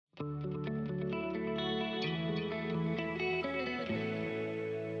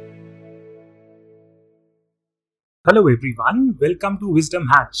Hello, everyone. Welcome to Wisdom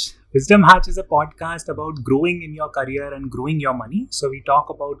Hatch. Wisdom Hatch is a podcast about growing in your career and growing your money. So, we talk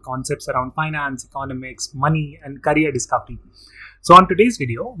about concepts around finance, economics, money, and career discovery. So, on today's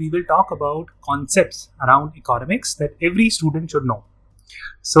video, we will talk about concepts around economics that every student should know.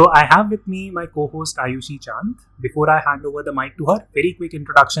 So, I have with me my co host Ayushi Chand. Before I hand over the mic to her, very quick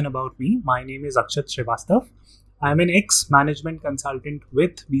introduction about me. My name is Akshat Srivastav. I'm an ex management consultant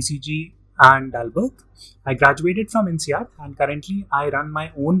with BCG and Dalberg. I graduated from INSEAD and currently I run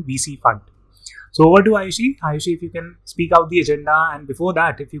my own VC fund. So over to Ayushi. Ayushi, if you can speak out the agenda, and before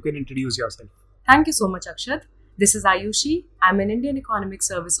that, if you can introduce yourself. Thank you so much, Akshat. This is Ayushi. I'm an Indian Economic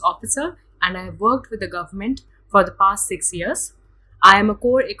Service Officer and I have worked with the government for the past 6 years. I am a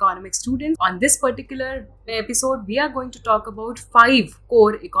core economics student. On this particular episode, we are going to talk about 5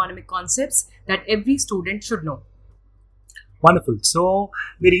 core economic concepts that every student should know. Wonderful. So,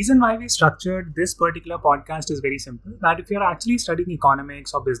 the reason why we structured this particular podcast is very simple, that if you're actually studying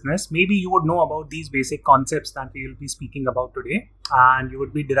economics or business, maybe you would know about these basic concepts that we will be speaking about today and you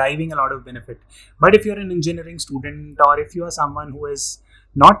would be deriving a lot of benefit. But if you're an engineering student or if you are someone who is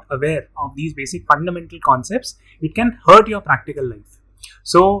not aware of these basic fundamental concepts, it can hurt your practical life.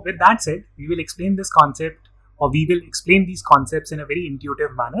 So, with that said, we will explain this concept or we will explain these concepts in a very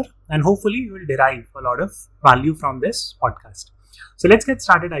intuitive manner, and hopefully you will derive a lot of value from this podcast. So let's get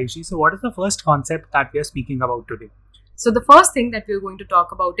started, Ayushi. So what is the first concept that we are speaking about today? So, the first thing that we're going to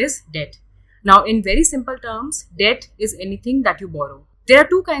talk about is debt. Now, in very simple terms, debt is anything that you borrow. There are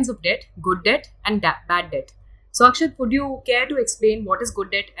two kinds of debt, good debt and bad debt. So, Akshat, would you care to explain what is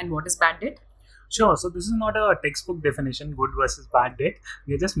good debt and what is bad debt? Sure. So this is not a textbook definition, good versus bad debt.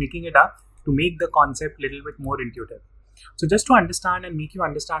 We are just making it up to make the concept a little bit more intuitive. So just to understand and make you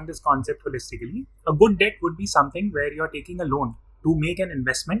understand this concept holistically, a good debt would be something where you're taking a loan to make an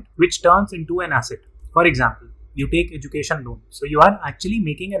investment which turns into an asset. For example, you take education loan. So you are actually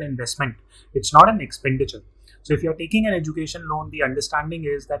making an investment. It's not an expenditure. So if you're taking an education loan, the understanding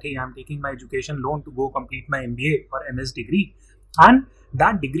is that, hey, I'm taking my education loan to go complete my MBA or MS degree. And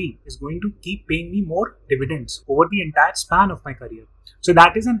that degree is going to keep paying me more dividends over the entire span of my career. So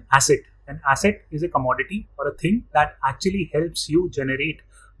that is an asset. An asset is a commodity or a thing that actually helps you generate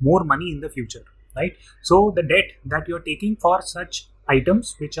more money in the future, right? So the debt that you're taking for such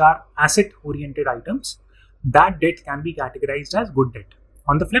items, which are asset oriented items, that debt can be categorized as good debt.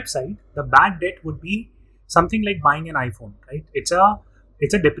 On the flip side, the bad debt would be something like buying an iPhone, right? It's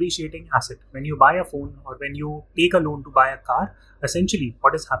a depreciating asset. When you buy a phone or when you take a loan to buy a car, essentially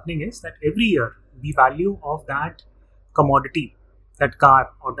what is happening is that every year the value of that commodity, that car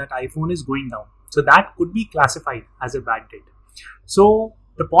or that iPhone, is going down. So that could be classified as a bad debt. So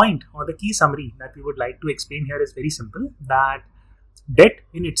the point or the key summary that we would like to explain here is very simple, that debt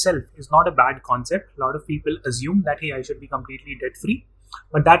in itself is not a bad concept. A lot of people assume that, hey, I should be completely debt free.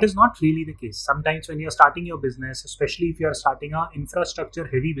 But that is not really the case. Sometimes when you're starting your business, especially if you're starting an infrastructure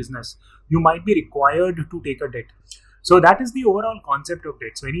heavy business, you might be required to take a debt. So that is the overall concept of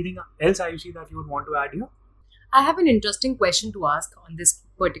debt. So anything else, Ayushi, that you would want to add here? I have an interesting question to ask on this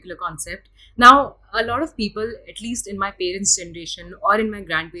particular concept. Now, a lot of people, at least in my parents' generation or in my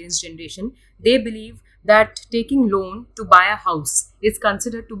grandparents' generation, they believe that taking loan to buy a house is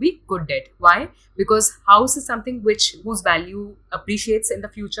considered to be good debt. Why? Because house is something whose value appreciates in the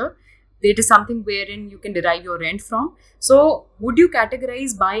future. It is something wherein you can derive your rent from. So, would you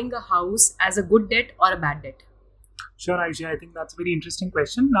categorize buying a house as a good debt or a bad debt? Sure, Aisha, I think that's a very interesting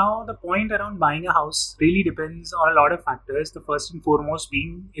question. Now, the point around buying a house really depends on a lot of factors. The first and foremost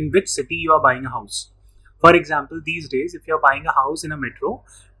being in which city you are buying a house. For example, these days, if you're buying a house in a metro,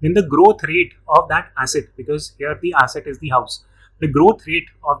 then the growth rate of that asset, because here the asset is the house, the growth rate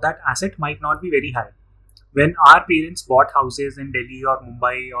of that asset might not be very high. When our parents bought houses in Delhi or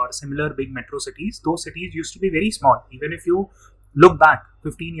Mumbai or similar big metro cities, those cities used to be very small. Even if you look back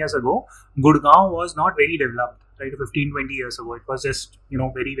 15 years ago, Gurgaon was not very developed, right? 15, 20 years ago, it was just,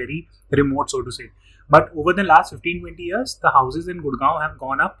 very, very remote, so to say. But over the last 15, 20 years, the houses in Gurgaon have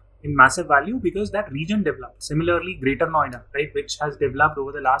gone up in massive value because that region developed. Similarly, Greater Noida, right, which has developed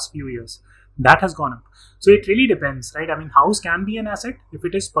over the last few years, that has gone up. So it really depends, right? I mean, house can be an asset if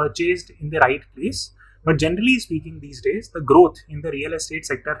it is purchased in the right place. But generally speaking, these days, the growth in the real estate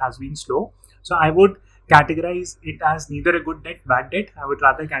sector has been slow. So I would categorize it as neither a good debt, bad debt. I would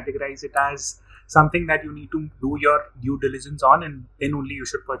rather categorize it as something that you need to do your due diligence on and then only you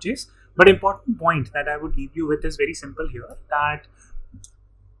should purchase. But important point that I would leave you with is very simple here, that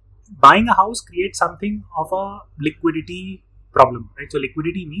buying a house creates something of a liquidity problem, right? So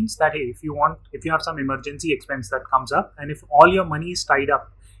liquidity means that, hey, if you have some emergency expense that comes up and if all your money is tied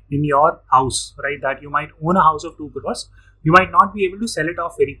up in your house, right? That you might own a house of 2 crores, you might not be able to sell it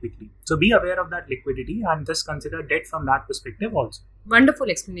off very quickly. So be aware of that liquidity and just consider debt from that perspective also. Wonderful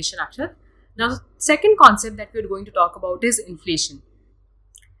explanation, Akshat. Now, the second concept that we're going to talk about is inflation.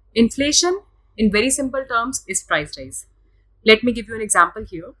 Inflation, in very simple terms, is price rise. Let me give you an example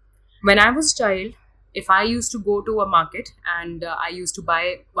here. When I was a child, if I used to go to a market and I used to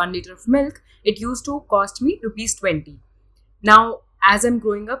buy 1 liter of milk, it used to cost me rupees 20. Now, as I'm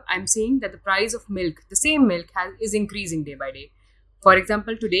growing up, I'm seeing that the price of milk, the same milk, is increasing day by day. For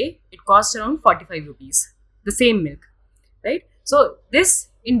example, today it costs around 45 rupees, the same milk, right? So this,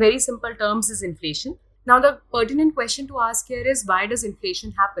 in very simple terms, is inflation. Now, the pertinent question to ask here is, why does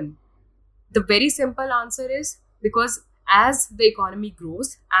inflation happen? The very simple answer is because as the economy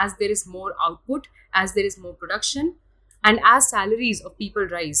grows, as there is more output, as there is more production, and as salaries of people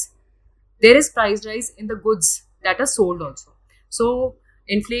rise, there is price rise in the goods that are sold also. So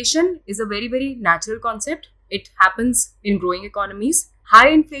inflation is a very, very natural concept. It happens in growing economies. High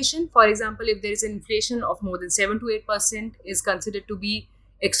inflation, for example, if there is an inflation of more than 7 to 8%, is considered to be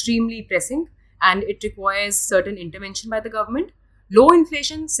extremely pressing and it requires certain intervention by the government. Low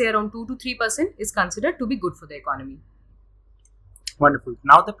inflation, say around 2 to 3%, is considered to be good for the economy. Wonderful.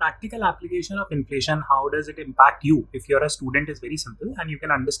 Now, the practical application of inflation, how does it impact you? If you're a student, is very simple, and you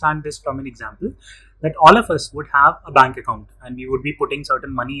can understand this from an example that all of us would have a bank account and we would be putting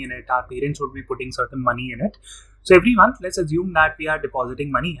certain money in it. Our parents would be putting certain money in it. So every month, let's assume that we are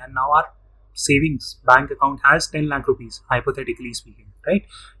depositing money, and now our savings bank account has 10 lakh rupees, hypothetically speaking, right?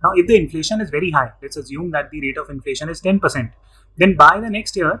 Now, if the inflation is very high, let's assume that the rate of inflation is 10%, then by the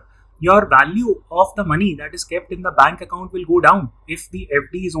next year, your value of the money that is kept in the bank account will go down if the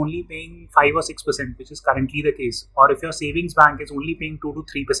FD is only paying 5 or 6%, which is currently the case, or if your savings bank is only paying 2 to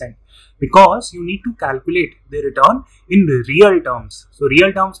 3%, because you need to calculate the return in real terms. So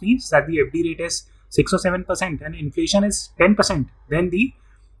real terms means that the FD rate is 6 or 7% and inflation is 10%, then the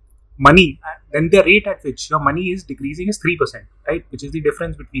rate at which your money is decreasing is 3%, right? Which is the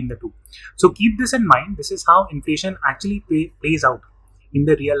difference between the two. So keep this in mind. This is how inflation actually plays out in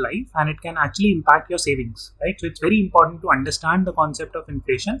the real life, and it can actually impact your savings, right? So it's very important to understand the concept of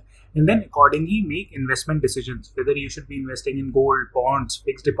inflation and then accordingly make investment decisions, whether you should be investing in gold, bonds,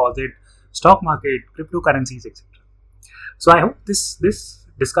 fixed deposit, stock market, cryptocurrencies, etc. So I hope this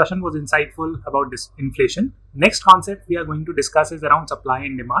discussion was insightful about this inflation. Next concept we are going to discuss is around supply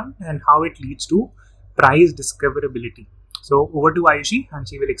and demand and how it leads to price discoverability. So over to Ayushi and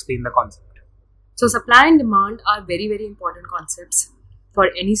she will explain the concept. So supply and demand are very, very important concepts for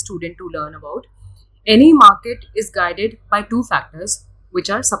any student to learn about. Any market is guided by two factors, which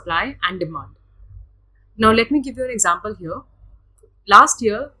are supply and demand. Now let me give you an example here. Last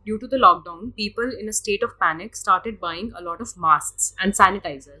year, due to the lockdown, people in a state of panic started buying a lot of masks and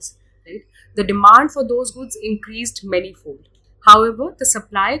sanitizers. Right? The demand for those goods increased manyfold. However, the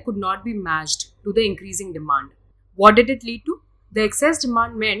supply could not be matched to the increasing demand. What did it lead to? The excess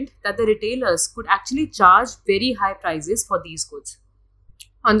demand meant that the retailers could actually charge very high prices for these goods.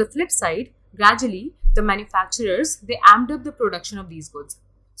 On the flip side, gradually, the manufacturers, they amped up the production of these goods.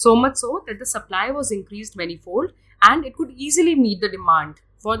 So much so that the supply was increased manyfold and it could easily meet the demand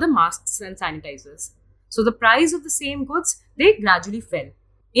for the masks and sanitizers. So the price of the same goods, they gradually fell.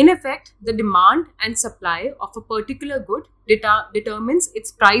 In effect, the demand and supply of a particular good determines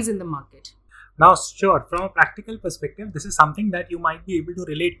its price in the market. Now, sure, from a practical perspective, this is something that you might be able to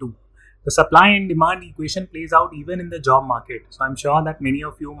relate to. The supply and demand equation plays out even in the job market. So I'm sure that many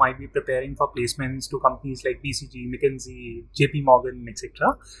of you might be preparing for placements to companies like BCG, McKinsey, JP Morgan,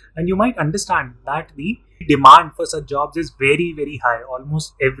 etc. And you might understand that the demand for such jobs is very, very high.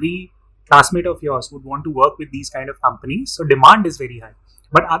 Almost every classmate of yours would want to work with these kind of companies. So demand is very high.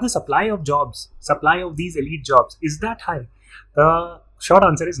 But are the supply of jobs, supply of these elite jobs, is that high? The short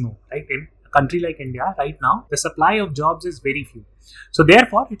answer is no, right? In a country like India right now, the supply of jobs is very few. So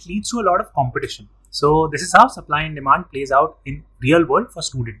therefore, it leads to a lot of competition. So this is how supply and demand plays out in real world for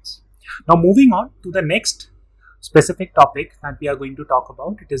students. Now moving on to the next specific topic that we are going to talk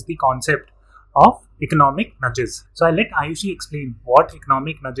about, it is the concept of economic nudges. So I'll let Ayushi explain what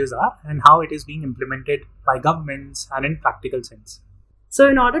economic nudges are and how it is being implemented by governments and in practical sense. So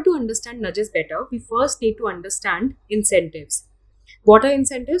in order to understand nudges better, we first need to understand incentives. What are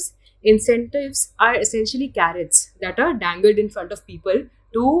incentives? Incentives are essentially carrots that are dangled in front of people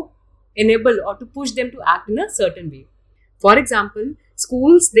to enable or to push them to act in a certain way. For example,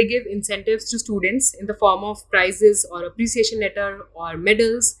 schools, they give incentives to students in the form of prizes or appreciation letter or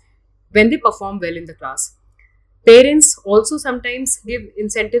medals when they perform well in the class. Parents also sometimes give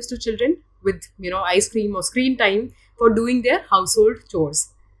incentives to children with ice cream or screen time for doing their household chores.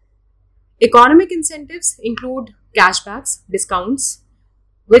 Economic incentives include cashbacks, discounts,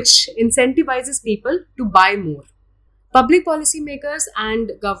 which incentivizes people to buy more. Public policymakers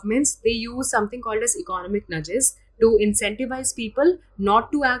and governments, they use something called as economic nudges to incentivize people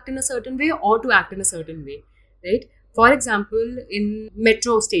not to act in a certain way or to act in a certain way, right? For example, in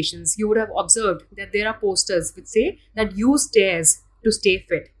metro stations, you would have observed that there are posters which say that use stairs to stay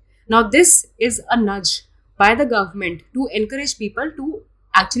fit. Now, this is a nudge by the government to encourage people to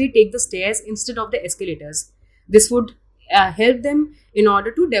actually take the stairs instead of the escalators. This would help them in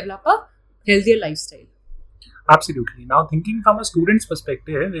order to develop a healthier lifestyle. Absolutely. Now, thinking from a student's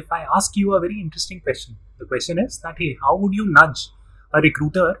perspective, if I ask you a very interesting question, the question is that, hey, how would you nudge a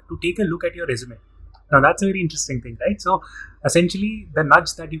recruiter to take a look at your resume? Now, that's a very interesting thing, right? So, essentially, the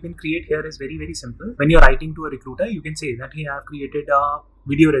nudge that you can create here is very, very simple. When you're writing to a recruiter, you can say that, hey, I've created a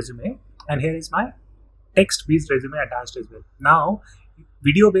video resume and here is my text-based resume attached as well. Now,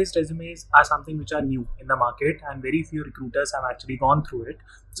 video-based resumes are something which are new in the market and very few recruiters have actually gone through it.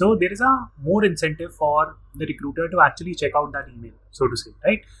 So there is a more incentive for the recruiter to actually check out that email, so to say,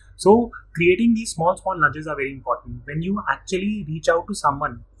 right? So creating these small nudges are very important. When you actually reach out to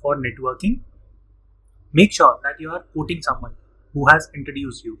someone for networking, make sure that you are quoting someone who has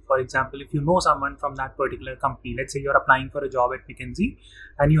introduced you. For example, if you know someone from that particular company, let's say you're applying for a job at McKinsey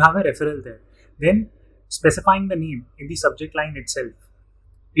and you have a referral there, then specifying the name in the subject line itself,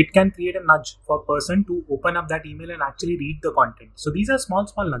 it can create a nudge for a person to open up that email and actually read the content. So these are small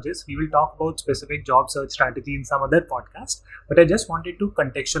nudges. We will talk about specific job search strategy in some other podcast, but I just wanted to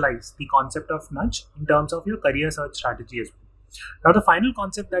contextualize the concept of nudge in terms of your career search strategy as well. Now, the final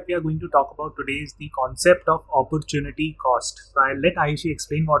concept that we are going to talk about today is the concept of opportunity cost. So I'll let Ayushi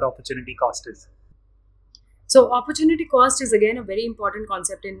explain what opportunity cost is. So opportunity cost is again a very important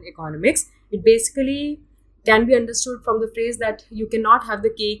concept in economics. It basically can be understood from the phrase that you cannot have the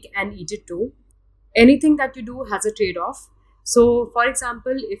cake and eat it too. Anything that you do has a trade-off. So for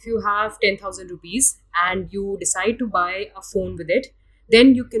example, if you have 10,000 rupees and you decide to buy a phone with it,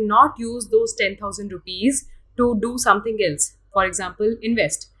 then you cannot use those 10,000 rupees to do something else. For example,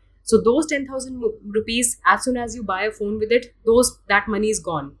 invest. So those 10,000 rupees, as soon as you buy a phone with it, that money is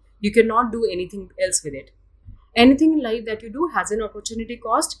gone. You cannot do anything else with it. Anything in life that you do has an opportunity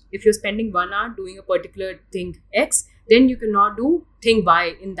cost. If you're spending 1 hour doing a particular thing X, then you cannot do thing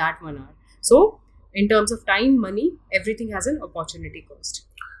Y in that 1 hour. So in terms of time, money, everything has an opportunity cost.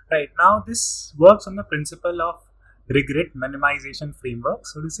 Right. Now this works on the principle of regret minimization framework,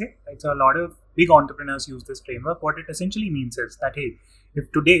 so to say. Right? So a lot of big entrepreneurs use this framework. What it essentially means is that, hey, if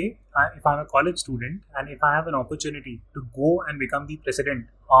today, if I'm a college student and if I have an opportunity to go and become the president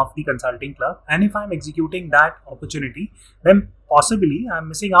of the consulting club, and if I'm executing that opportunity, then possibly I'm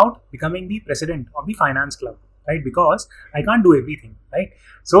missing out becoming the president of the finance club, right? Because I can't do everything, right?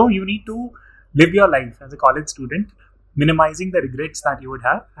 So you need to live your life as a college student, minimizing the regrets that you would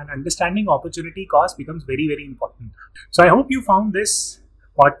have, and understanding opportunity cost becomes very, very important. So I hope you found this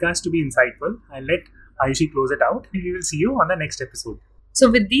podcast to be insightful. I'll let Ayushi close it out and we will see you on the next episode. So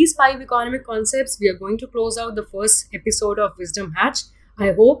with these 5 economic concepts, we are going to close out the first episode of Wisdom Hatch.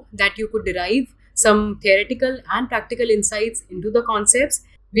 I hope that you could derive some theoretical and practical insights into the concepts.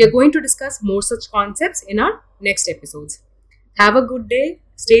 We are going to discuss more such concepts in our next episodes. Have a good day,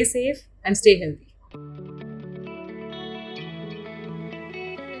 stay safe and stay healthy.